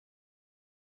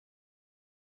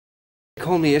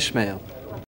call me Ishmael.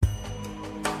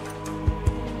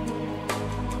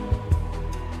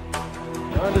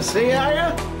 You want to see, are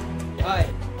you? Aye.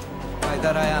 Aye,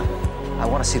 that I am. I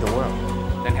want to see the world.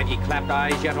 Then have ye clapped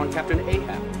eyes yet on Captain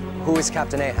Ahab? Who is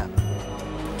Captain Ahab?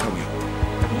 Tell me,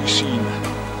 have you seen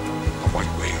a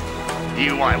white whale?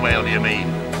 You white whale, do you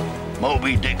mean?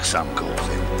 Moby Dick, some calls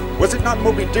him. Was it not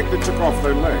Moby Dick that took off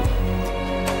their leg?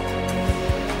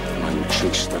 I will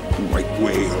chase that white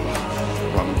whale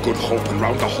round Good Hope and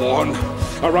round the Horn,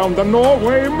 around the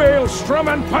Norway maelstrom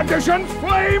and perdition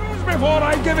flames before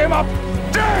I give him up.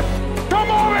 Death to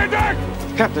Moby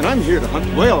Dick! Captain, I'm here to hunt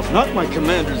whales, not my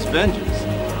commander's vengeance.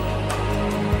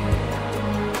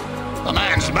 The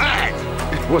man's mad!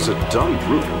 It was a dumb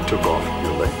brute who took off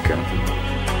your leg,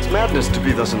 Captain. It's madness to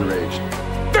be thus enraged.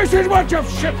 This is what you've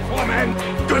shipped for, men!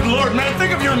 Good Lord, man,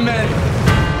 think of your men!